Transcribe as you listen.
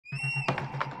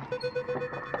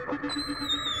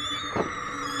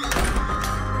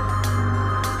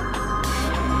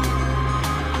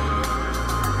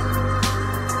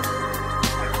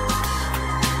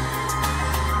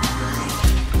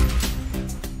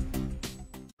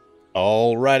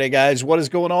Alrighty, guys, what is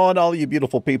going on, all you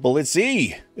beautiful people? It's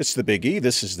E. It's the Big E.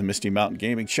 This is the Misty Mountain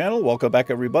Gaming Channel. Welcome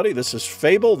back, everybody. This is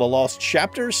Fable, The Lost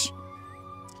Chapters.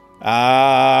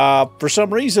 For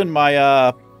some reason,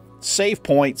 my save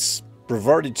points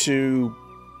reverted to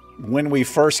when we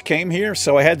first came here,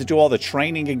 so I had to do all the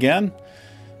training again.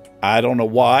 I don't know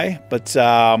why, but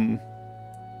I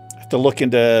have to look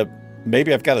into...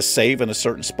 Maybe I've got to save in a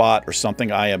certain spot or something.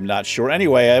 I am not sure.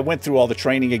 Anyway, I went through all the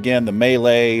training again, the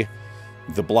melee,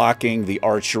 the blocking, the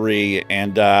archery,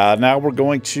 and now we're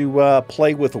going to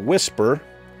play with Whisper.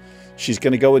 She's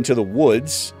going to go into the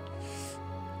woods.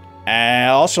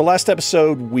 Also, last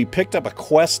episode, we picked up a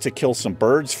quest to kill some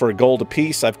birds for a gold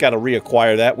apiece. I've got to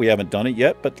reacquire that. We haven't done it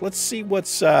yet, but let's see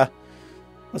what's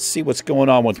going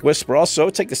on with Whisper. Also,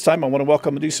 take this time, I want to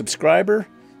welcome a new subscriber,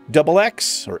 Double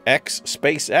X, or X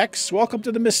Space X. Welcome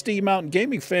to the Misty Mountain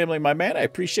Gaming family, my man. I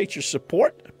appreciate your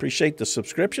support. Appreciate the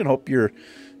subscription. Hope you're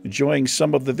enjoying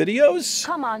some of the videos.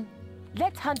 Come on,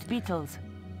 let's hunt beetles.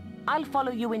 I'll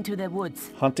follow you into the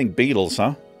woods. Hunting beetles,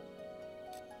 huh?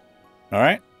 All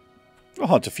right. We'll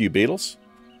hunt a few beetles.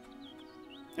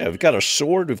 Yeah, we've got our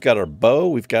sword. We've got our bow.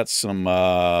 We've got some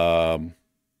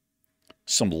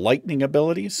lightning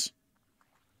abilities.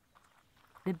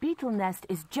 The beetle nest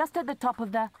is just at the top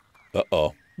of the...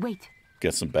 Uh-oh. Wait.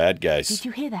 Got some bad guys. Did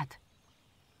you hear that?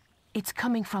 It's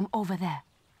coming from over there.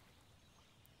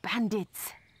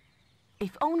 Bandits.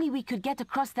 If only we could get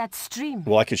across that stream.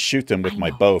 Well, I could shoot them with my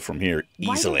bow from here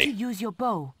easily. Why don't you use your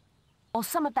bow? Or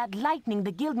some of that lightning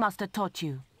the guildmaster taught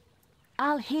you.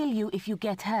 I'll heal you if you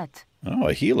get hurt. Oh,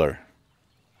 a healer.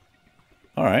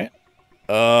 All right.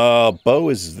 Bow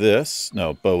is this.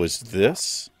 No, bow is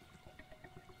this.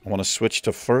 I want to switch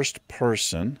to first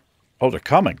person. Oh, they're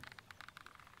coming.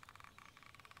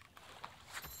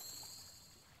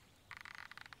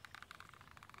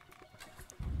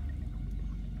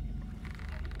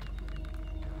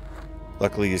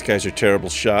 Luckily, these guys are terrible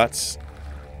shots.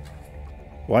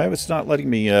 Why is it not letting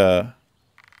me,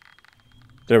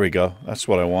 There we go. That's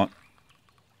what I want.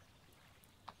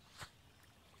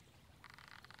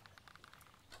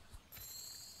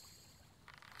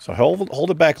 So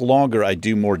hold it back longer, I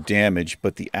do more damage,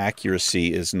 but the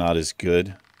accuracy is not as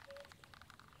good.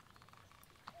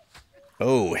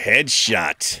 Oh,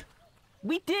 headshot.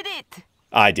 We did it!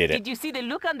 I did it. Did you see the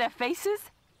look on their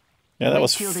faces? Yeah, that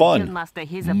was fun.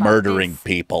 Murdering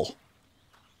people.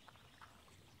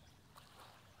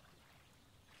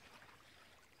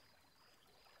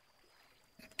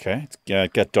 Okay,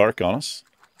 it got dark on us.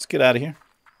 Let's get out of here.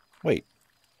 Wait.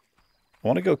 I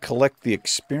want to go collect the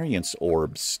experience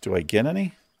orbs. Do I get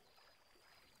any?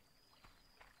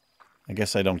 I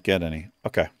guess I don't get any.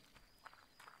 Okay.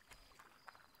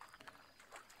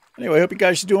 Anyway, I hope you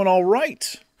guys are doing all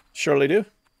right. Surely do.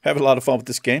 Having a lot of fun with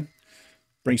this game.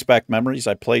 Brings back memories.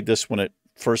 I played this when it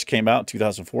first came out,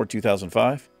 2004,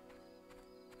 2005.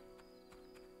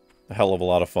 A hell of a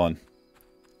lot of fun.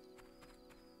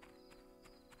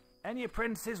 Any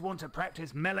apprentices want to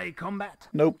practice melee combat?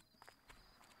 Nope.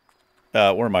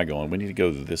 Where am I going? We need to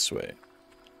go this way.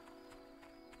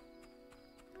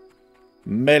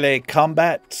 Melee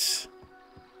combat.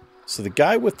 So the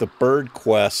guy with the bird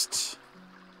quest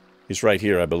is right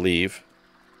here, I believe.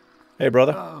 Hey,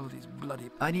 brother. Oh, these bloody...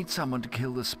 I need someone to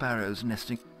kill the sparrows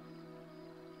nesting.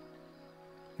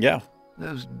 Yeah.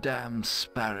 Those damn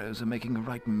sparrows are making a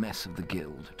right mess of the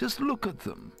guild. Just look at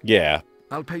them. Yeah.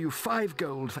 I'll pay you 5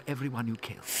 gold for every one you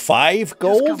kill. 5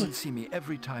 gold? Just come and see me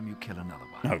every time you kill another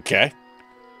one. Okay.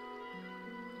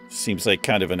 Seems like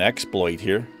kind of an exploit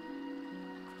here.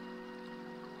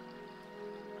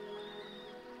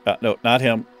 No, not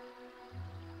him.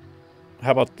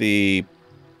 How about the...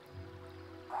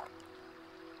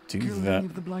 Do Killed that. any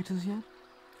of the blighters yet?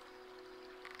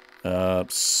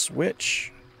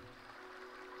 Switch.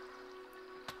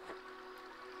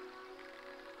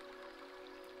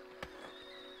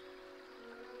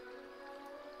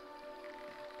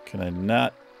 Can I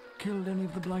not? Killed any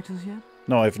of the blighters yet?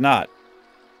 No, I've not.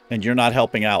 And you're not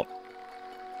helping out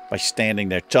by standing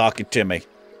there talking to me.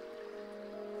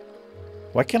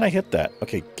 Why can't I hit that?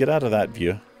 Okay, get out of that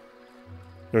view.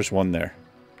 There's one there.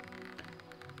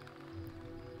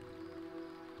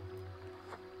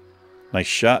 Nice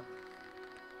shot.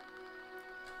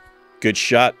 Good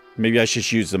shot. Maybe I should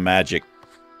use the magic.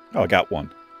 Oh, I got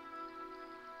one.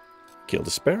 Killed a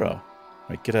sparrow. All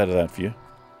right, get out of that view.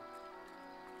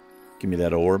 Give me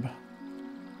that orb.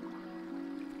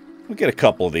 We'll get a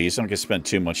couple of these. I'm not going to spend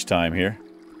too much time here.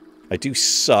 I do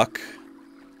suck.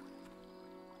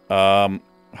 How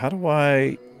do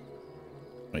I...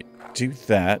 Wait, do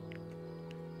that.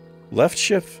 Left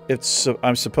shift,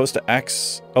 I'm supposed to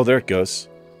axe... Oh, there it goes.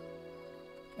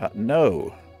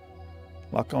 No.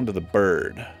 Lock onto the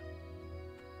bird.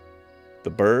 The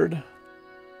bird?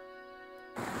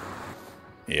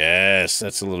 Yes,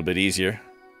 that's a little bit easier.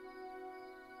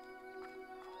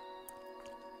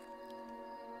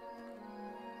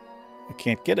 I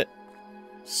can't get it.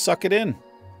 Suck it in.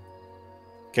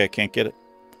 Okay, I can't get it.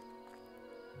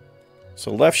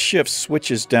 So left shift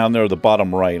switches down there at the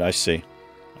bottom right. I see.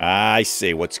 I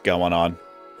see what's going on.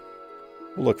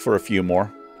 We'll look for a few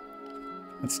more.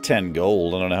 That's 10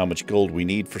 gold. I don't know how much gold we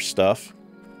need for stuff.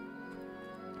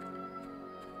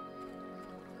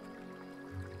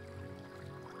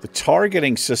 The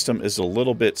targeting system is a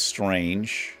little bit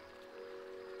strange.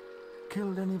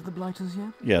 Killed any of the blighters yet?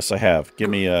 Yes, I have. Give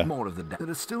me a... More of the... There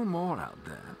are still more out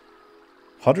there.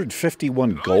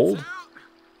 151 gold?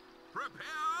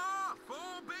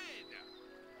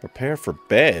 Prepare for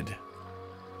bed.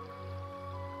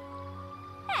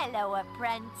 Hello,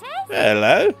 apprentice.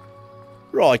 Hello.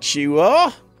 Right you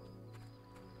are.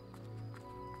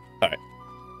 Alright.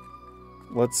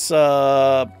 Let's,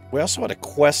 we also had a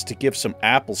quest to give some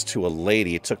apples to a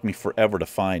lady. It took me forever to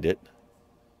find it.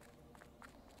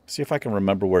 See if I can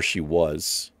remember where she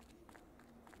was.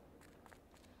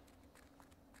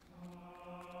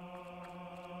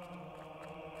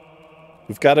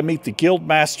 We've got to meet the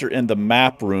guildmaster in the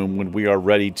map room when we are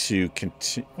ready to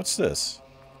continue. What's this?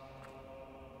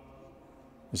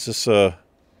 Is this Is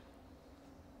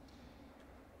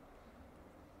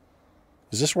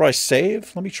this where I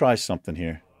save? Let me try something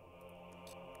here.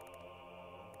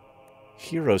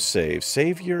 Hero save.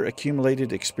 Save your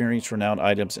accumulated experience, renowned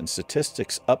items, and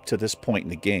statistics up to this point in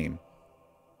the game.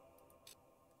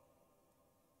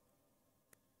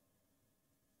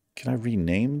 Can I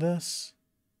rename this?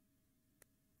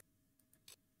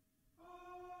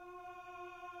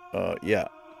 Yeah.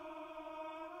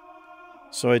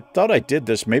 So I thought I did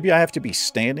this. Maybe I have to be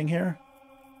standing here?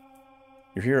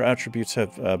 Your hero attributes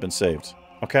have been saved.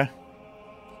 Okay.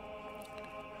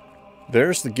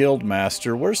 There's the guild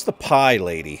master. Where's the pie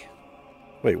lady?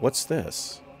 Wait, what's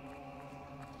this?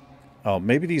 Oh,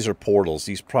 maybe these are portals.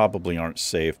 These probably aren't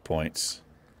save points.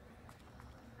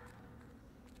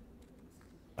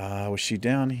 Was she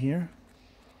down here?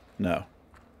 No.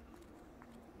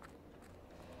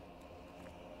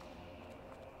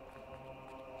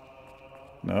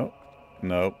 Nope.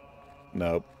 Nope.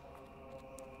 Nope.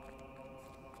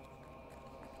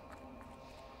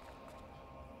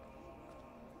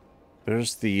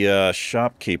 There's the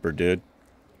shopkeeper, dude.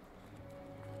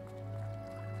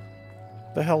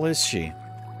 The hell is she?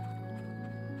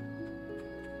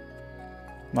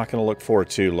 Not gonna look for her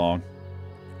too long.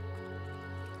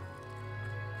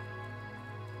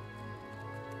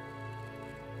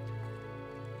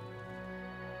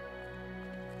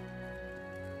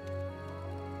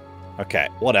 Okay,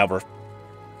 whatever.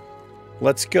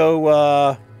 Let's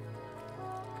go,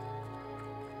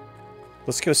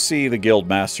 let's go see the guild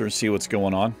master and see what's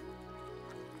going on.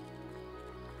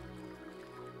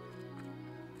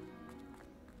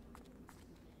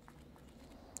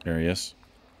 There he is.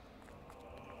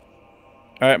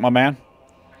 Alright, my man.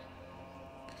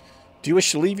 Do you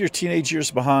wish to leave your teenage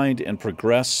years behind and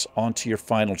progress onto your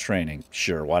final training?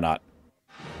 Sure, why not?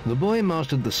 The boy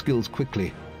mastered the skills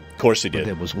quickly. Of course he But did.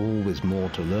 there was always more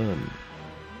to learn.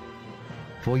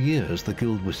 For years, the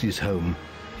guild was his home,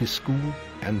 his school,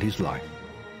 and his life.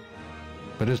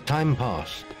 But as time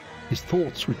passed, his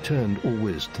thoughts returned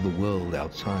always to the world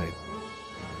outside.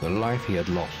 The life he had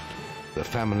lost, the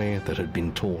family that had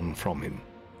been torn from him.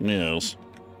 Yes.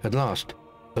 At last,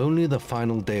 only the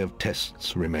final day of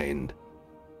tests remained.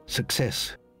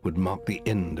 Success would mark the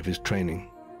end of his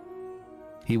training.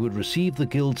 He would receive the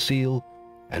guild seal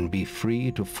and be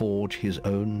free to forge his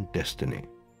own destiny.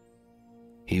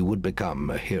 He would become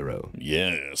a hero.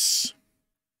 Yes.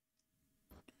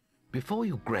 Before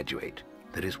you graduate,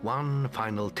 there is one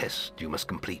final test you must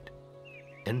complete.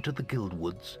 Enter the guild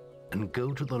woods and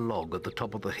go to the log at the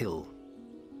top of the hill.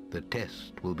 The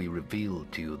test will be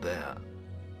revealed to you there.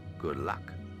 Good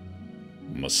luck.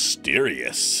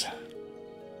 Mysterious.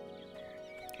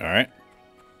 All right.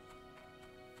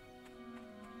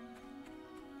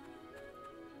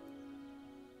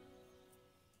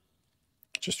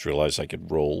 Just realized I could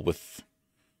roll with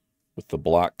the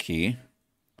block key.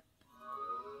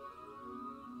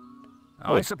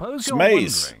 I suppose it's you're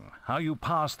maze. wondering how you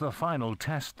pass the final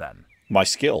test, then. My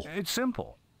skill. It's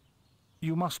simple.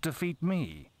 You must defeat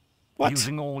me. What?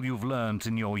 using all you've learned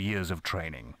in your years of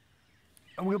training.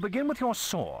 We'll begin with your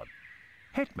sword.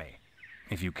 Hit me,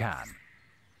 if you can.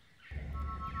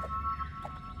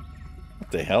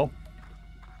 What the hell?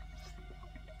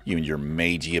 You and your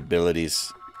magey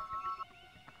abilities.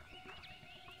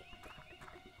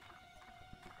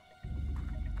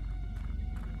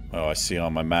 Oh, I see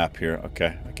on my map here.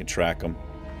 Okay, I can track them.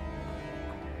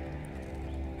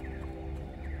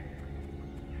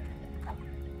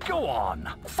 Go on,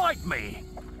 fight me!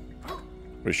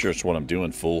 Pretty sure it's what I'm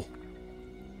doing, fool.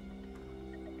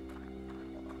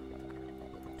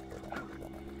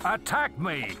 Attack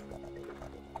me!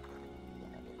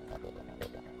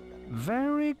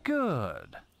 Very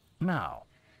good. Now,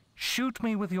 shoot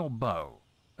me with your bow.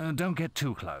 Don't get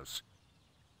too close.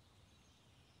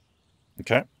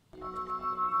 Okay.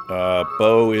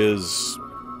 Bow is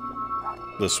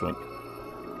this one.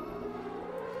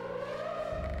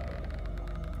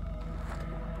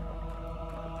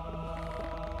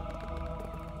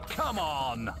 Come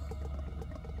on!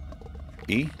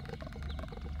 E?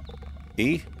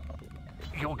 E?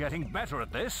 You're getting better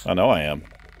at this. I know I am.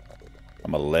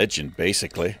 I'm a legend,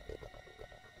 basically.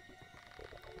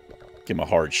 Give him a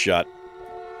hard shot.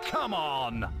 Come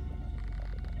on!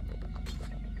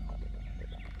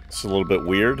 It's a little bit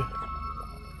weird.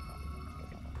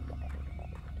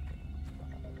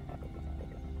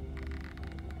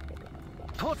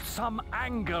 Put some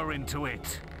anger into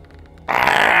it.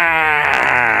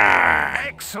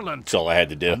 Excellent. That's all I had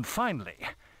to do. And finally,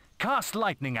 cast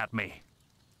lightning at me.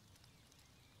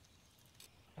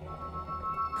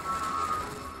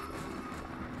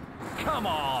 Come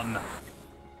on!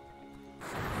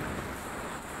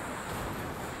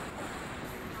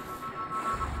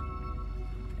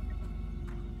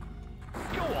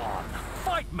 Go on,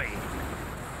 fight me!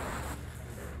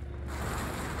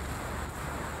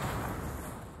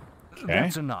 Okay.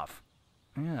 That's enough.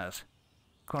 Yes,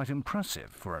 quite impressive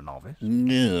for a novice.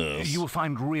 Yes. You will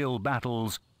find real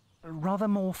battles rather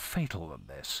more fatal than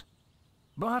this.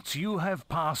 But you have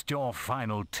passed your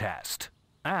final test,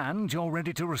 and you're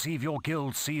ready to receive your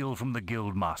guild seal from the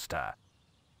guild master.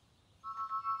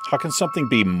 How can something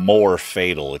be more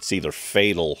fatal? It's either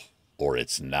fatal or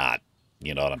it's not.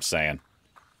 You know what I'm saying?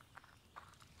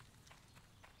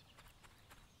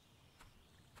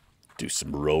 Do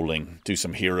some rolling. Do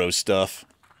some hero stuff.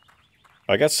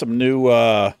 I got some new,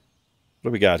 what do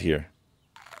we got here?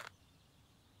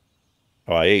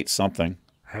 Oh, I ate something.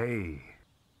 Hey.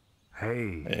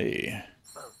 Hey. Hey.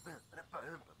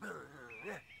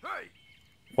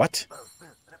 What?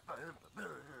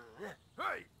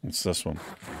 What's this one?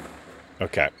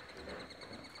 Okay.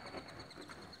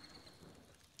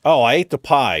 Oh, I ate the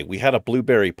pie. We had a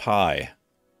blueberry pie,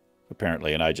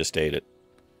 apparently, and I just ate it.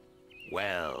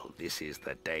 Well, this is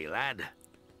the day, lad.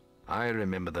 I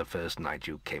remember the first night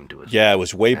you came to us. Yeah, it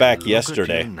was way back Look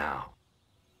yesterday. at you now.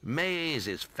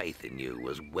 Maze's faith in you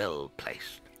was well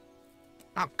placed.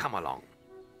 Now come along.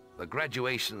 The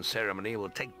graduation ceremony will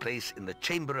take place in the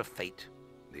Chamber of Fate,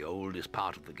 the oldest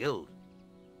part of the guild.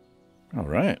 All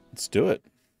right, let's do it.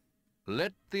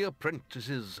 Let the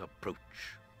apprentices approach.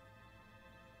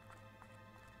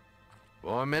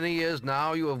 For many years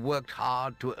now, you have worked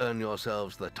hard to earn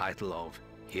yourselves the title of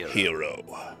Hero.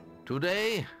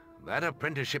 Today, that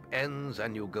apprenticeship ends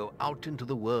and you go out into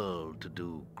the world to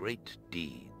do great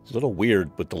deeds. It's a little weird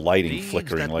with the lighting Deeds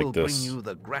flickering that like will this. bring you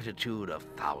the gratitude of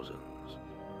thousands,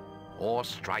 or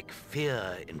strike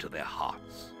fear into their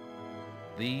hearts.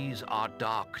 These are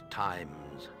dark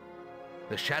times.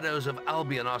 The shadows of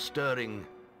Albion are stirring,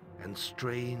 and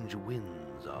strange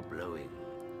winds are blowing.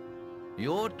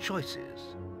 Your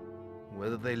choices,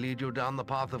 whether they lead you down the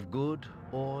path of good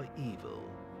or evil,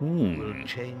 will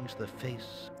change the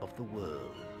face of the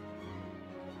world.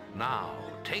 Now,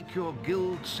 take your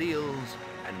guild seals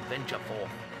and venture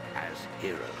forth as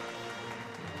heroes.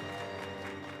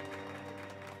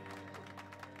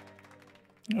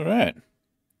 All right.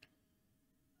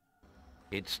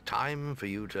 It's time for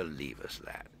you to leave us,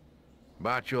 lad.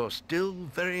 But you're still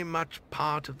very much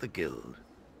part of the guild.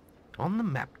 On the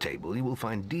map table, you will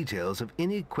find details of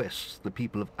any quests the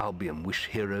people of Albion wish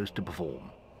heroes to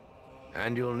perform.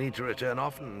 And you'll need to return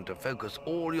often to focus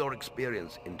all your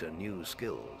experience into new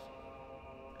skills.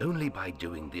 Only by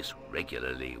doing this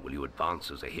regularly will you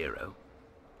advance as a hero.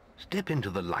 Step into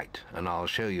the light, and I'll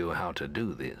show you how to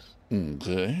do this.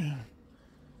 Okay.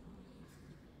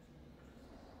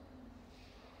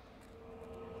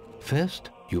 First,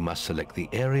 you must select the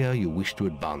area you wish to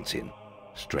advance in.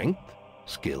 Strength,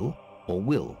 skill, or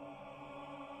will.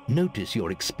 Notice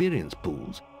your experience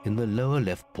pools in the lower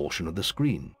left portion of the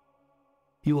screen.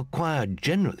 You acquire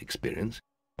general experience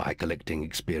by collecting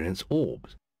experience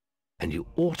orbs, and you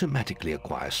automatically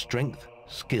acquire strength,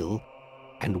 skill,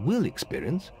 and will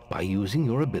experience by using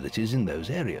your abilities in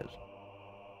those areas.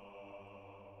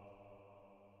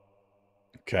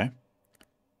 Okay.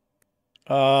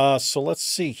 So let's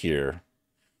see here.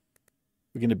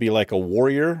 We're going to be like a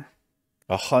warrior,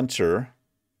 a hunter,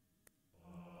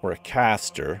 or a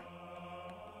caster.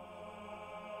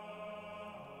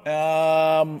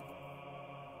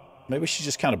 Maybe we should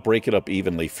just kind of break it up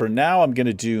evenly. For now, I'm going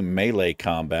to do melee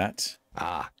combat.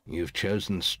 Ah, you've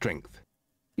chosen strength.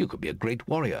 You could be a great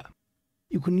warrior.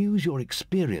 You can use your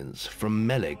experience from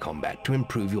melee combat to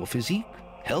improve your physique,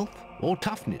 health, or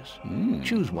toughness.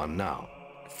 Choose one now.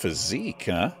 Physique,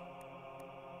 huh?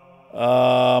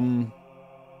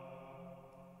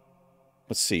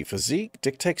 Let's see. Physique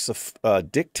dictates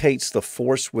the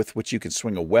force with which you can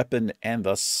swing a weapon and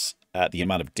thus the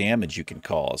amount of damage you can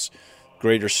cause.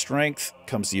 Greater strength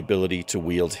comes the ability to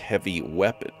wield heavy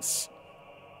weapons.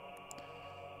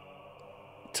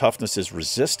 Toughness is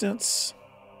resistance.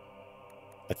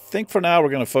 I think for now we're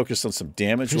going to focus on some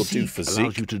damage. We'll do physique.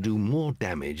 Allows you to do more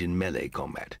damage in melee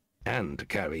combat and to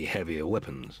carry heavier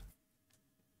weapons.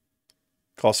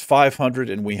 Costs 500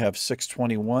 and we have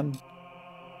 621.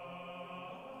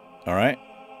 All right.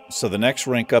 So the next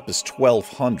rank up is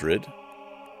 1200.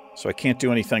 So I can't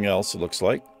do anything else, it looks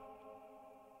like.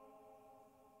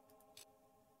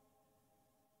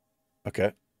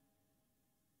 Okay.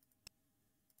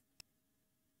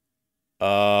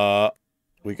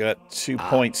 We got 2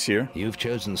 points here. You've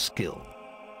chosen skill.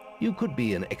 You could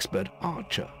be an expert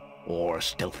archer or a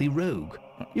stealthy rogue.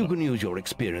 You can use your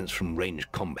experience from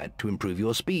ranged combat to improve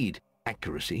your speed,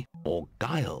 accuracy, or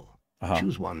guile.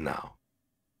 Choose one now.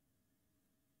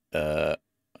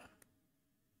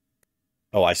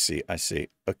 Oh, I see.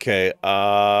 Okay,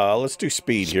 let's do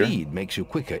speed here. Speed makes you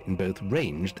quicker in both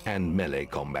ranged and melee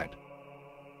combat.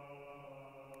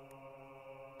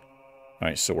 All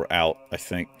right, so we're out, I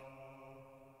think.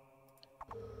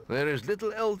 There is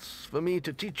little else for me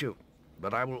to teach you,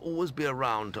 but I will always be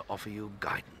around to offer you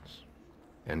guidance.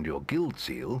 And your guild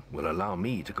seal will allow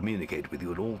me to communicate with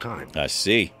you at all times. I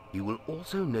see. You will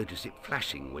also notice it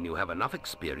flashing when you have enough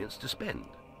experience to spend.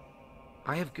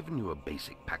 I have given you a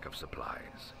basic pack of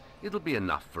supplies. It'll be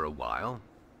enough for a while.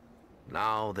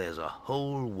 Now there's a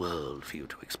whole world for you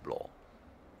to explore.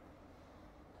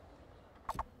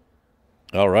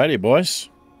 Alrighty, boys.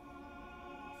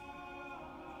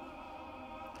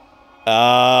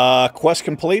 Quest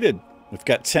completed. We've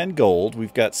got 10 gold.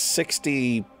 We've got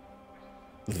 60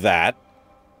 that.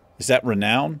 Is that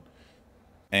renown?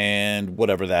 And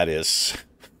whatever that is.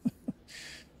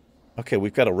 Okay,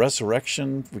 we've got a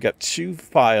resurrection. We've got 2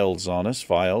 files on us.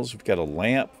 We've got a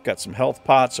lamp. We've got some health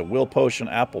pots, a will potion,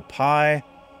 apple pie.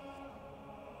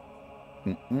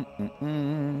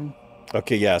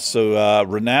 Okay, yeah, so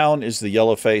renown is the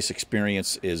yellow face,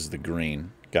 experience is the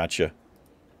green. Gotcha.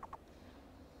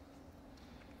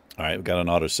 Alright, we've got an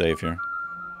autosave here.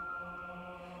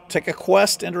 Take a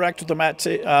quest, interact with the map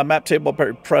table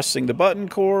by pressing the button.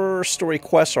 Core story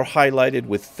quests are highlighted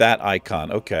with that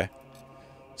icon. Okay.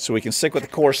 So we can stick with the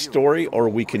core story, or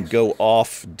we can go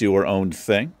off, do our own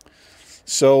thing.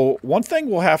 So one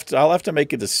thing I'll have to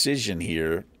make a decision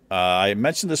here. I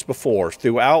mentioned this before.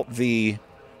 Throughout the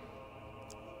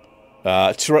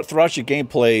throughout your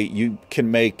gameplay, you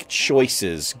can make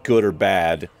choices, good or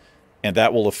bad, and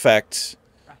that will affect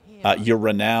your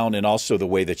renown and also the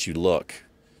way that you look.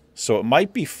 So it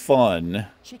might be fun.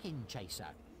 Chicken chaser.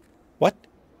 What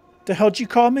the hell did you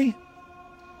call me?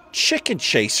 Chicken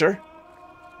chaser?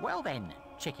 Well then,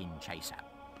 chicken chaser.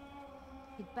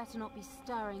 You'd better not be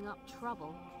stirring up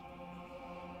trouble.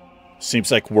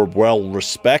 Seems like we're well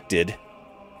respected.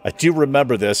 I do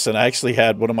remember this, and I actually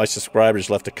had one of my subscribers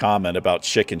left a comment about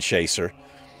Chicken Chaser.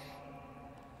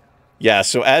 Yeah,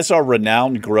 so as our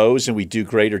renown grows and we do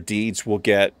greater deeds,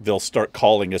 they'll start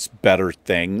calling us better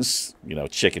things. You know,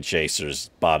 Chicken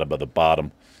Chasers, bottom of the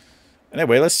bottom.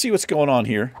 Anyway, let's see what's going on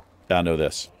here. I know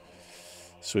this.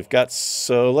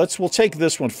 So we'll take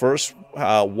this one first.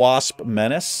 Wasp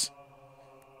Menace.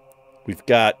 We've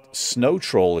got Snow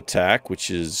Troll Attack,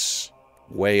 which is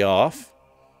way off.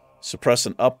 Suppress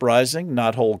an Uprising,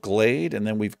 Knothole Glade, and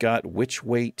then we've got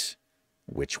Witchwood,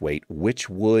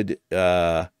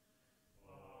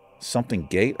 something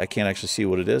Gate. I can't actually see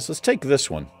what it is. Let's take this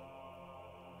one.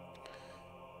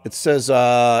 It says,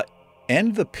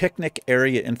 end the picnic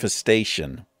area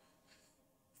infestation.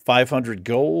 500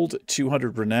 gold,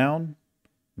 200 renown.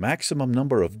 Maximum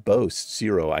number of boasts,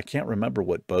 0. I can't remember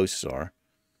what boasts are.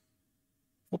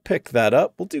 We'll pick that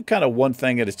up. We'll do kind of one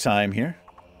thing at a time here.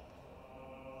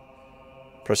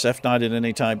 Press F9 at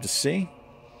any time to see.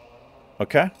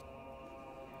 Okay.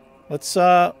 Let's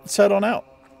head on out.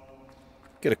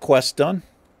 Get a quest done.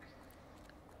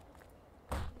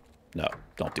 No,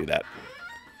 don't do that.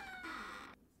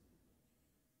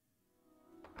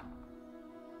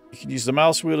 You can use the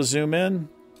mouse wheel to zoom in.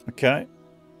 Okay.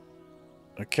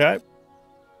 Okay.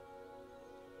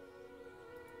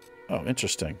 Oh,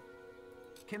 interesting.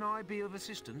 Can I be of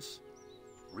assistance?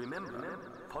 Remember,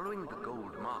 following the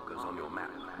gold markers on your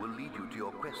map will lead you to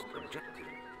your quest objective.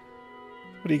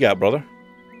 What do you got, brother?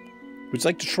 Would you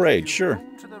like to trade? Sure.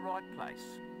 All to the right place.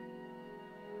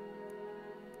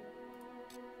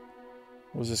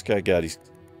 What's this guy got? He's...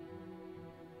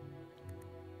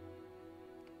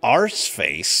 Arse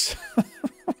face?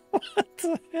 What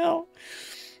the hell?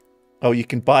 Oh, you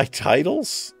can buy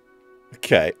titles?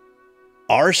 Okay.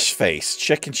 Arse face.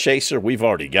 Chicken Chaser. We've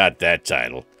already got that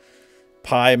title.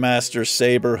 Pie Master,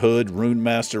 Saber, Hood, Rune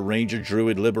Master, Ranger,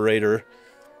 Druid, Liberator,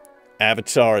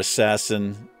 Avatar,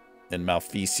 Assassin, and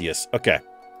Malfeasius. Okay.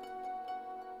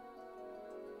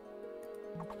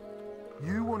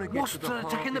 You want to get Wasps are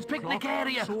attacking the picnic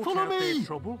area. Follow me.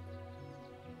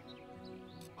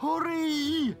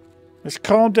 Hurry! Just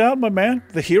calm down, my man.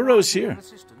 The hero's here.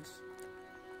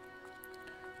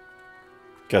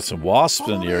 Got some wasps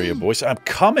in the area, boys. I'm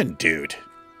coming, dude.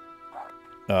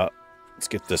 Let's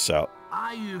get this out.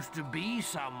 I used to be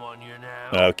someone, you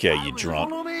know. Okay, you drunk.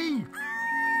 Follow me.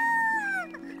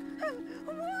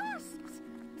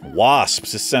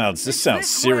 Wasps. This sounds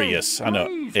serious. I know.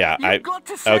 Yeah,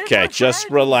 okay, just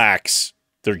relax.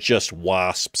 They're just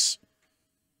wasps.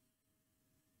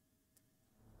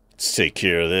 Let's take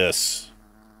care of this.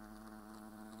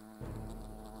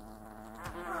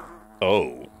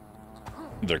 Oh.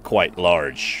 They're quite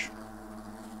large.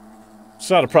 It's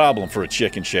not a problem for a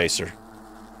chicken chaser.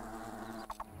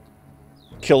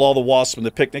 Kill all the wasps in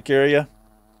the picnic area?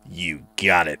 You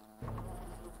got it.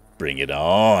 Bring it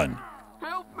on.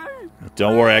 Help me!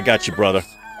 Don't worry, I got you, brother.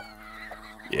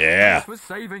 Yeah. Thanks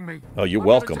for saving me. Oh, you're I'm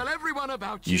welcome. gonna tell everyone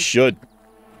about You should.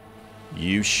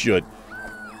 You should.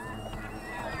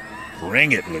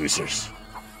 Bring it, losers.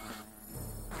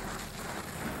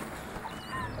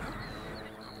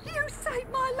 You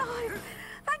saved my life.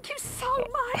 Thank you so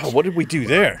much. Oh, what did we do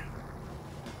there?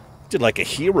 Did like a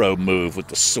hero move with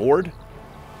the sword.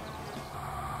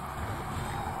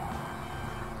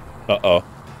 Uh-oh.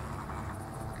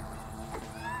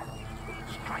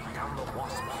 Strike down the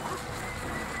wasp.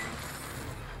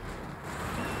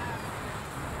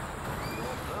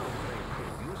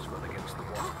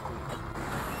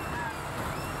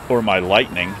 Or my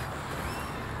lightning.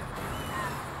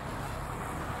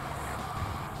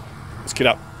 Let's get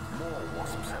up.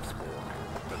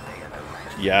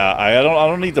 Yeah, I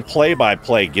don't need the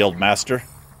play-by-play, Guildmaster.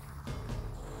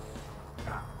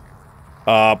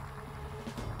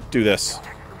 Do this.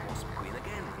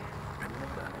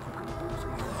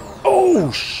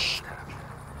 Oh,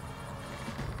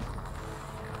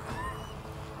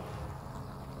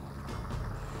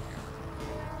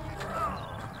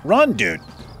 run, dude.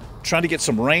 Trying to get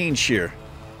some range here.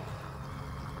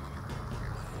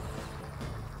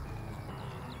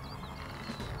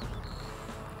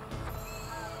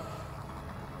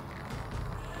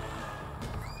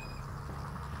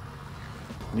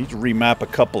 Need to remap a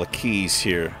couple of keys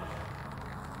here.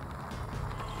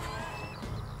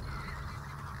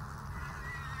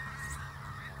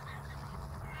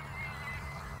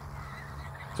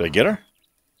 Did I get her?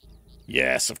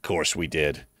 Yes, of course we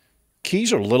did.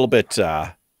 Keys are a little bit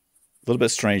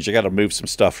strange. I got to move some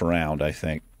stuff around, I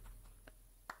think.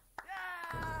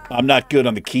 I'm not good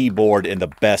on the keyboard in the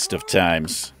best of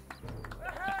times.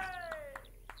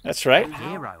 That's right.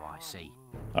 Hero, I see.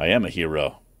 I am a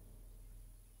hero.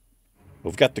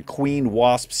 We've got the Queen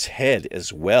Wasp's head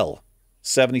as well.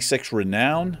 76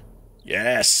 renown.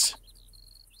 Yes.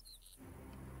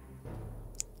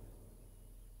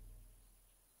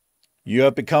 You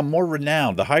have become more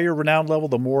renowned. The higher renown level,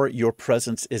 the more your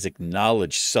presence is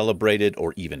acknowledged, celebrated,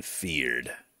 or even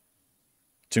feared.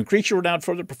 To increase your renown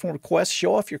further, perform quests,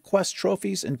 show off your quest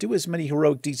trophies, and do as many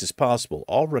heroic deeds as possible.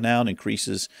 All renown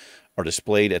increases are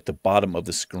displayed at the bottom of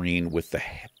the screen with the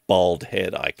bald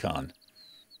head icon.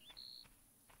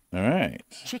 All right.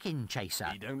 Chicken Chaser.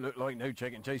 You don't look like no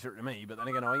chicken chaser to me, but then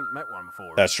again, I ain't met one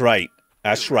before. That's right.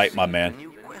 That's right, my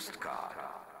man.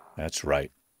 That's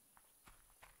right.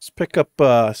 Let's pick up,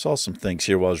 I saw some things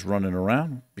here while I was running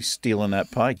around. Be stealing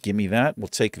that pie. Give me that. We'll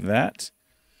take that.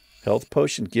 Health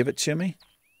potion, give it to me.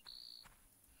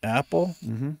 Apple.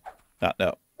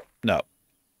 No.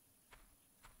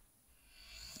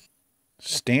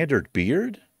 Standard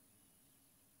beard?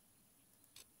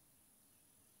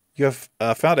 You have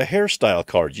found a hairstyle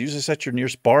card. Use this at your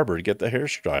nearest barber to get the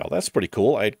hairstyle. That's pretty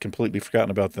cool. I had completely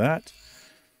forgotten about that.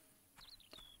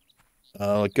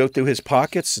 Go through his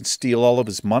pockets and steal all of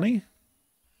his money.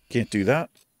 Can't do that.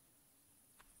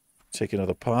 Take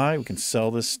another pie. We can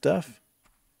sell this stuff.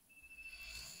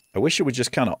 I wish it would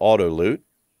just kind of auto-loot.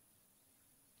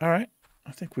 All right.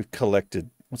 I think we've collected...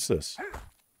 What's this?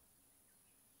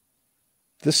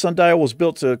 This sundial was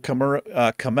built to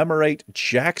commemorate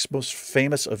Jack's most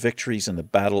famous of victories in the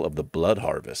Battle of the Blood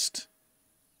Harvest.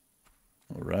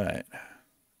 All right.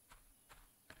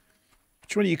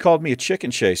 Which one of you called me a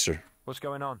chicken chaser? What's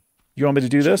going on? You want me to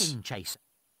do this? Chicken chaser.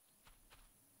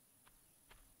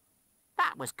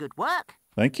 That was good work.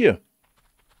 Thank you.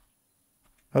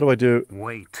 How do I do...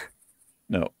 Wait.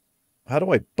 No. How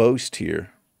do I boast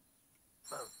here?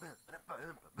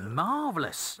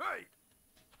 Marvellous. Hey!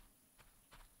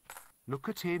 Look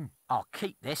at him. I'll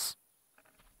keep this.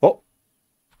 Oh.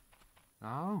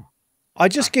 Oh. I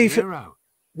just gave him... Hero.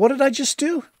 What did I just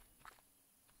do?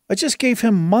 I just gave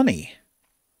him money.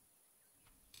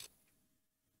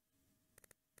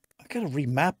 I gotta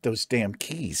remap those damn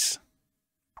keys.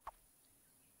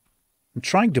 I'm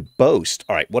trying to boast.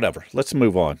 All right, whatever. Let's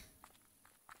move on.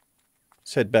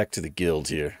 Let's head back to the guild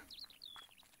here.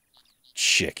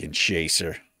 Chicken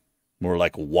chaser. More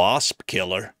like Wasp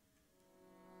killer.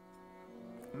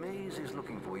 Maze is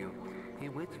looking for you. He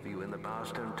waits for you in the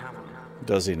Barstone Tavern.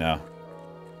 Does he now?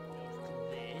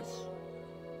 This?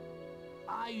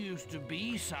 I used to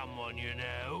be someone, you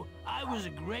know. I was a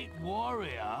great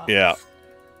warrior. Yeah.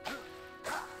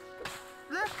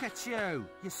 Look at you.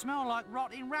 You smell like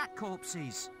rotting rat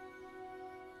corpses.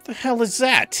 The hell is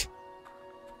that?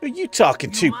 Who are you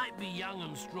talking to? You might be young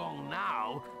and strong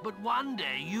now, but one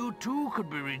day you too could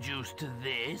be reduced to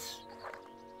this.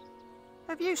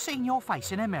 Have you seen your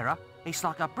face in a mirror? It's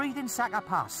like a breathing sack of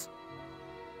pus.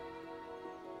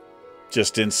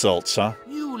 Just insults, huh?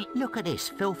 You look at this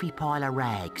filthy pile of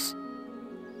rags.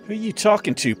 Who are you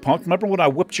talking to, punk? Remember when I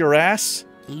whipped your ass?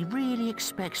 He really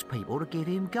expects people to give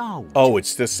him gold. Oh,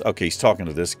 it's this. Okay, he's talking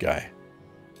to this guy.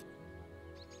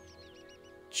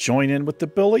 Join in with the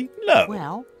bully? No.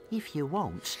 Well, if you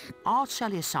want, I'll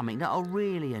tell you something that'll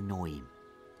really annoy him.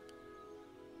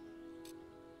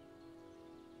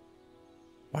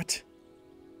 What?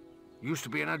 Used to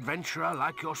be an adventurer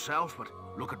like yourself, but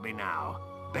look at me now.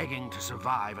 Begging to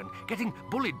survive and getting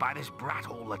bullied by this brat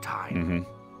all the time. Mm-hmm.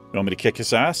 You want me to kick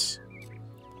his ass?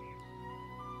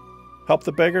 Help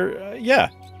the beggar? Yeah.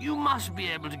 You must be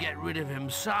able to get rid of him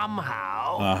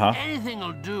somehow. Uh-huh.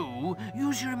 Anything'll do.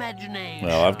 Use your imagination.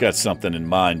 Well, I've got something in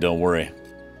mind, don't worry.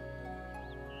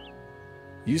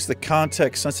 Use the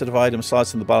context-sensitive item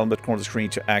slots in the bottom left corner of the screen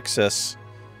to access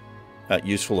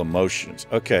useful emotions.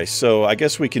 Okay, so I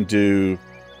guess we can do...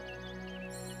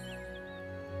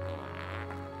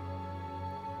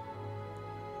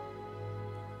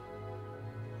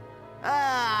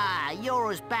 Ah, you're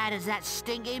as bad as that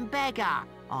stinking beggar.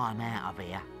 I'm out of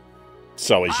here. It's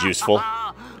always useful.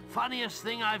 Funniest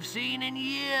thing I've seen in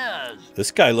years. This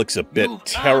guy looks a bit You've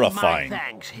terrifying. earned my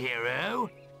thanks, hero.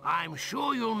 I'm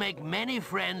sure you'll make many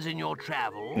friends in your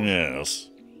travels. Yes.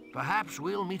 Perhaps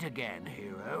we'll meet again,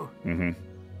 hero. Mm-hmm.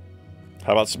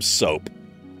 How about some soap?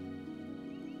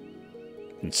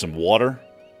 And some water?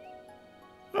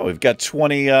 Oh, we've got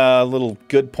 20 little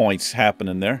good points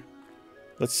happening there.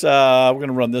 Let's, we're going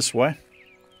to run this way.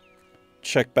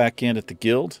 Check back in at the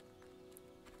guild.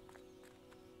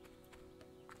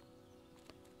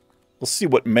 We'll see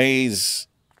what Maze...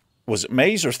 Was it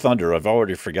Maze or Thunder? I've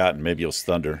already forgotten. Maybe it was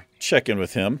Thunder. Check in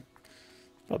with him.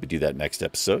 Probably do that next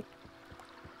episode.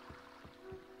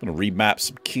 Gonna remap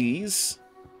some keys.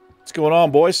 What's going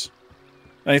on, boys?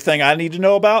 Anything I need to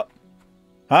know about?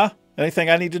 Huh?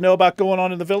 Anything I need to know about going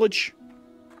on in the village?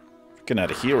 Looking at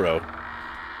a hero.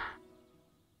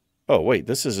 Oh, wait,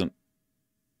 this isn't...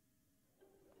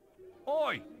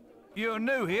 Oi! You're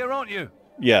new here, aren't you?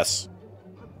 Yes.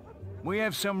 We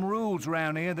have some rules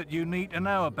round here that you need to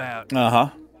know about. Uh-huh.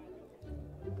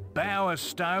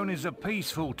 Bowerstone is a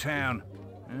peaceful town.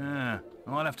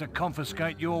 I'll have to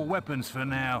confiscate your weapons for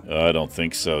now. I don't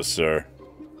think so, sir.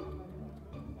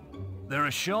 There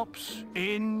are shops,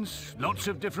 inns, lots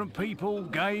of different people,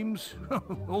 games,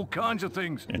 all kinds of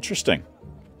things. Interesting.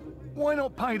 Why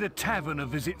not pay the tavern a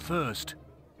visit first?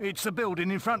 It's the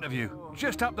building in front of you,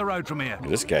 just up the road from here.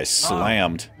 This guy's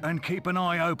slammed. Oh, and keep an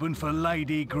eye open for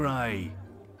Lady Grey.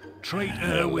 Treat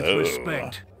her with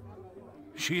respect.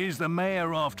 She is the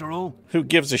mayor, after all. Who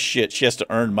gives a shit? She has to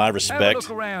earn my respect. Have a look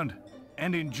around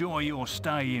and enjoy your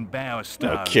stay in Bowerstone.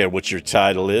 I don't care what your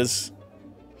title is.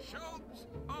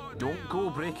 Don't go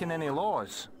breaking any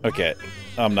laws. Okay,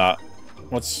 I'm not.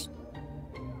 What's...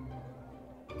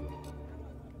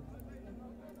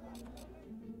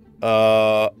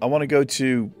 I want to go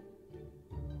to...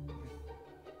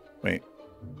 Wait.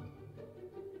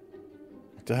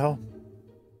 What the hell?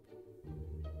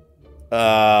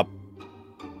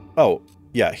 Oh,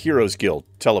 yeah, Heroes Guild.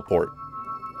 Teleport.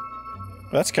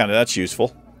 That's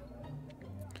useful.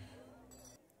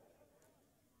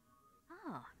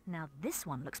 Ah, now this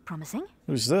one looks promising.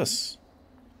 Who's this?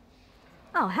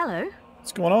 Oh, hello.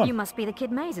 What's going on? You must be the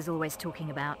kid Maze is always talking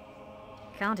about.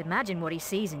 Can't imagine what he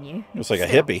sees in you. Looks like a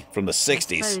Still, hippie from the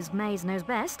 60s. I suppose Maze knows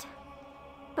best.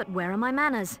 But where are my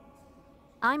manners?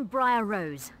 I'm Briar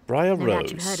Rose. Briar No Rose.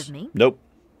 doubt you've heard of me. Nope.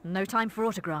 No time for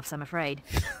autographs, I'm afraid.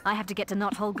 I have to get to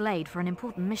Knothole Glade for an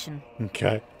important mission.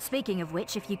 Okay. Speaking of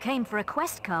which, if you came for a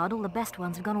quest card, all the best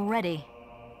ones have gone already.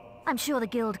 I'm sure the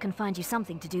guild can find you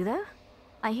something to do, though.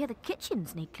 I hear the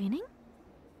kitchens need cleaning.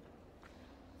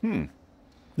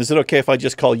 Is it okay if I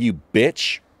just call you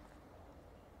bitch?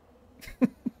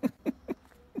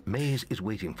 Maze is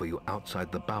waiting for you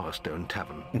outside the Bowerstone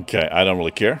Tavern. Okay, I don't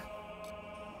really care.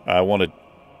 I want to...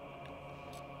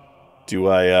 Do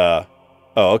I,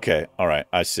 Oh, okay. All right,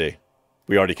 I see.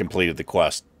 We already completed the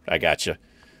quest. I gotcha.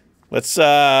 Let's,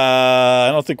 I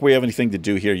don't think we have anything to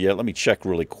do here yet. Let me check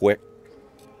really quick.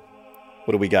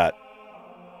 What do we got?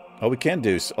 Oh, we can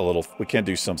do a little... We can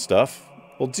do some stuff.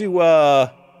 We'll do,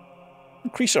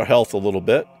 increase our health a little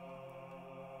bit.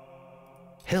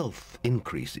 Health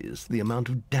increases the amount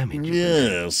of damage you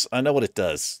Yes, I know what it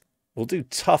does. We'll do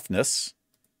toughness.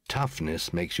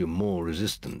 Toughness makes you more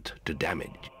resistant to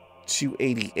damage.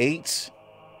 288.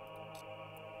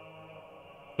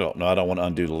 Oh, no, I don't want to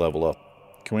undo the level up.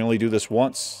 Can we only do this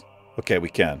once? Okay, we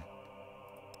can.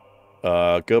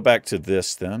 Go back to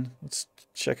this then. Let's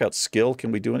check out skill.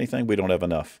 Can we do anything? We don't have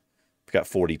enough. We've got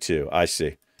 42. I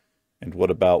see. And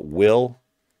what about will?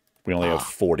 We only have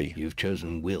 40. You've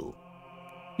chosen will.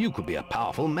 You could be a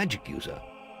powerful magic user.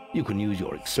 You can use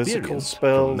your Physical experience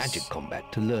spells. from magic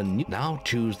combat to learn new... Now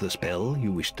choose the spell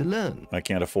you wish to learn. I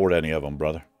can't afford any of them,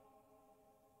 brother.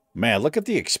 Man, look at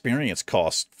the experience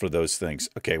cost for those things.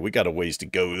 Okay, we got a ways to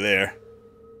go there.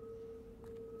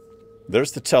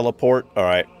 There's the teleport. All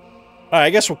right. All right, I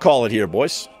guess we'll call it here,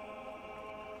 boys.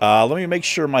 Let me make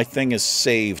sure my thing is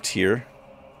saved here.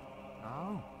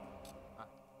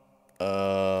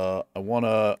 I want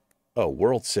to... Oh,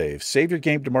 world save. Save your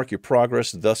game to mark your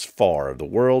progress thus far. The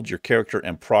world, your character,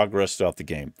 and progress throughout the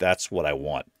game. That's what I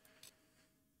want.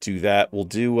 Do that. We'll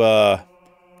do,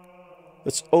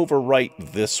 let's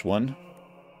overwrite this one.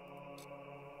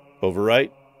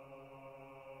 Overwrite?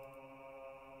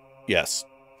 Yes.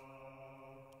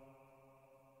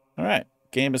 All right.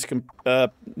 Game is,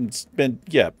 it's been,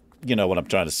 yeah, you know what I'm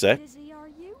trying to say.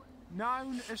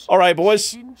 Known as All right,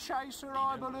 boys. Chicken Chaser,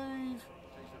 I believe.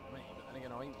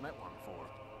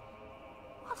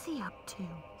 What's he up to?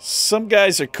 Some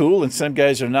guys are cool and some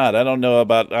guys are not. I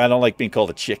don't like being called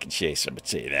a chicken chaser. I'm going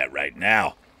to tell you that right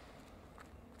now.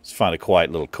 Let's find a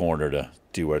quiet little corner to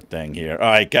do our thing here.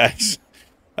 All right, guys.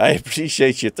 I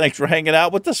appreciate you. Thanks for hanging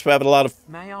out with us. We're having a lot of...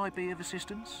 May I be of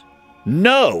assistance?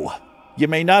 No! You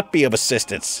may not be of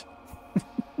assistance.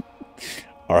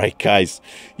 All right, guys.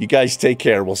 You guys take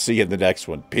care. We'll see you in the next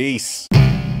one. Peace.